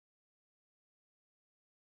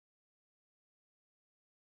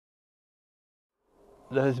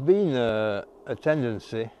There has been a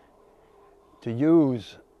tendency to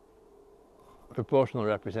use proportional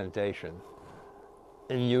representation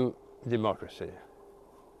in new democracy.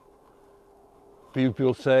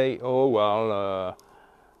 People say, oh well,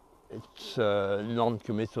 it's a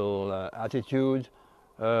non-committal attitude,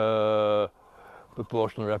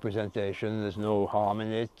 proportional representation, there's no harm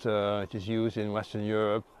in it, it is used in Western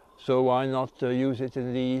Europe, so why not use it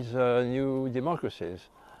in these new democracies?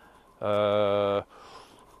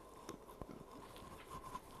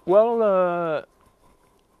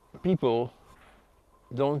 People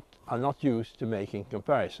are not used to making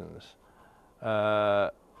comparisons.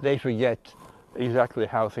 They forget exactly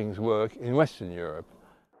how things work in Western Europe.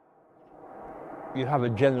 You have a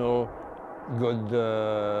general good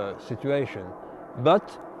situation,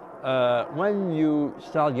 but when you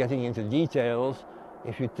start getting into details,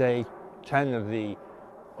 if you take 10 of the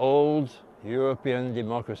old European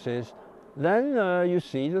democracies, then you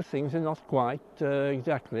see that things are not quite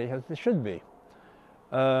exactly as they should be.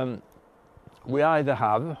 We either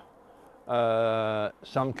have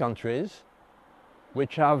some countries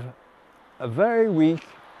which have a very weak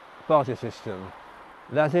party system.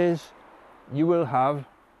 That is, you will have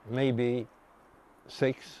maybe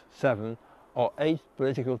 6, 7 or 8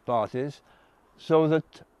 political parties, so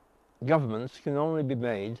that governments can only be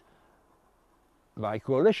made by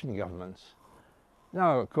coalition governments.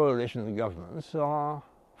 Now, coalition governments are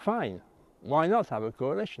fine. Why not have a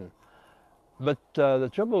coalition? But the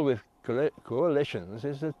trouble with coalitions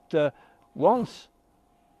is that once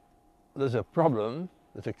there's a problem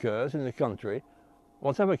that occurs in the country,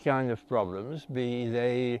 whatever kind of problems, be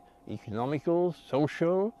they economical,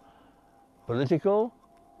 social, political,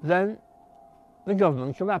 then the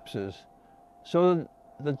government collapses. So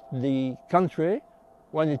that the country,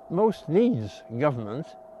 when it most needs government,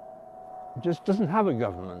 just doesn't have a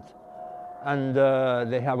government. And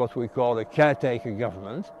they have what we call a caretaker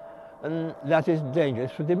government, and that is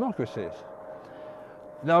dangerous for democracies.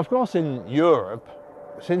 Now, of course, in Europe,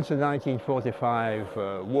 since the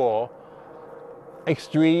 1945 war,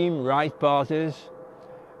 extreme right parties,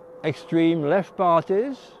 extreme left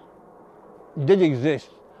parties did exist,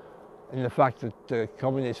 in the fact that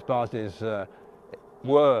communist parties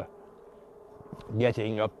were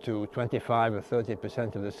getting up to 25 or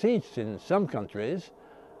 30% of the seats in some countries,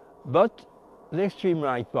 but the extreme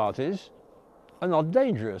right parties are not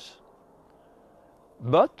dangerous.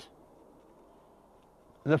 But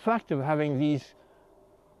the fact of having these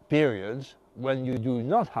periods when you do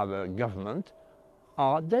not have a government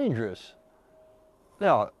are dangerous. They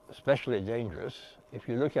are especially dangerous if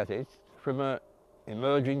you look at it from an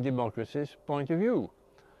emerging democracy's point of view.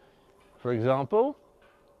 For example,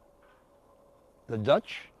 the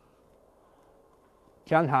Dutch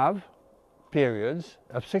can have periods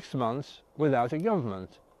of 6 months without a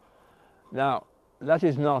government. Now, that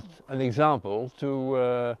is not an example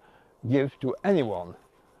to give to anyone.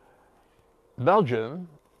 Belgium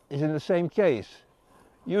is in the same case.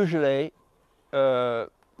 Usually, the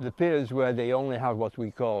periods where they only have what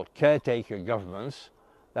we call caretaker governments,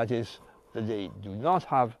 that is, that they do not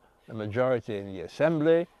have a majority in the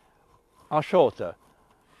assembly, are shorter.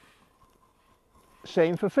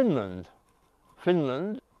 Same for Finland.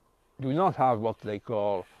 Finland do not have what they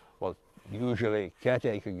call, well, usually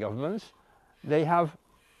caretaker governments. They have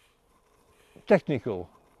technical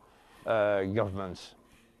governments.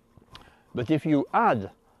 But if you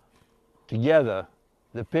add together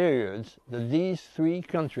the periods that these 3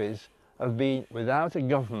 countries have been without a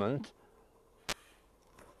government,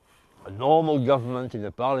 a normal government in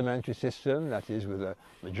a parliamentary system, that is with a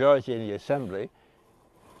majority in the assembly,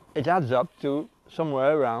 it adds up to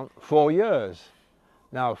somewhere around 4 years.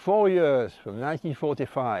 Now, 4 years from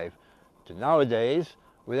 1945 to nowadays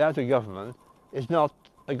without a government is not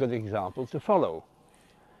a good example to follow.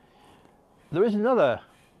 There is another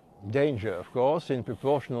danger, of course, in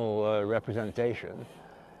proportional representation.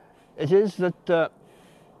 It is that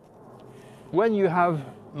when you have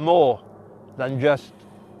more than just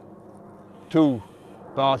 2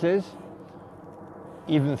 parties,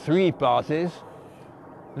 even 3 parties,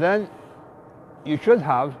 then you should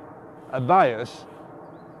have a bias,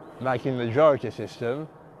 like in the majority system,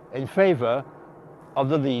 in favor of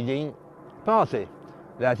the leading party.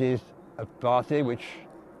 That is, a party which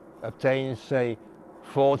obtains, say,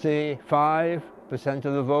 45%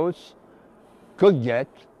 of the votes could get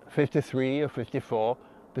 53 or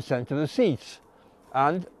 54% of the seats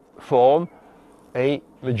and form a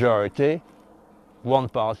majority,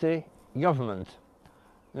 one-party government.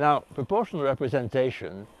 Now, proportional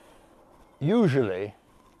representation usually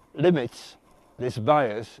limits this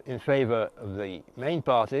bias in favor of the main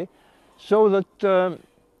party so that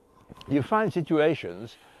you find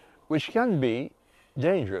situations which can be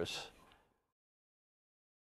dangerous.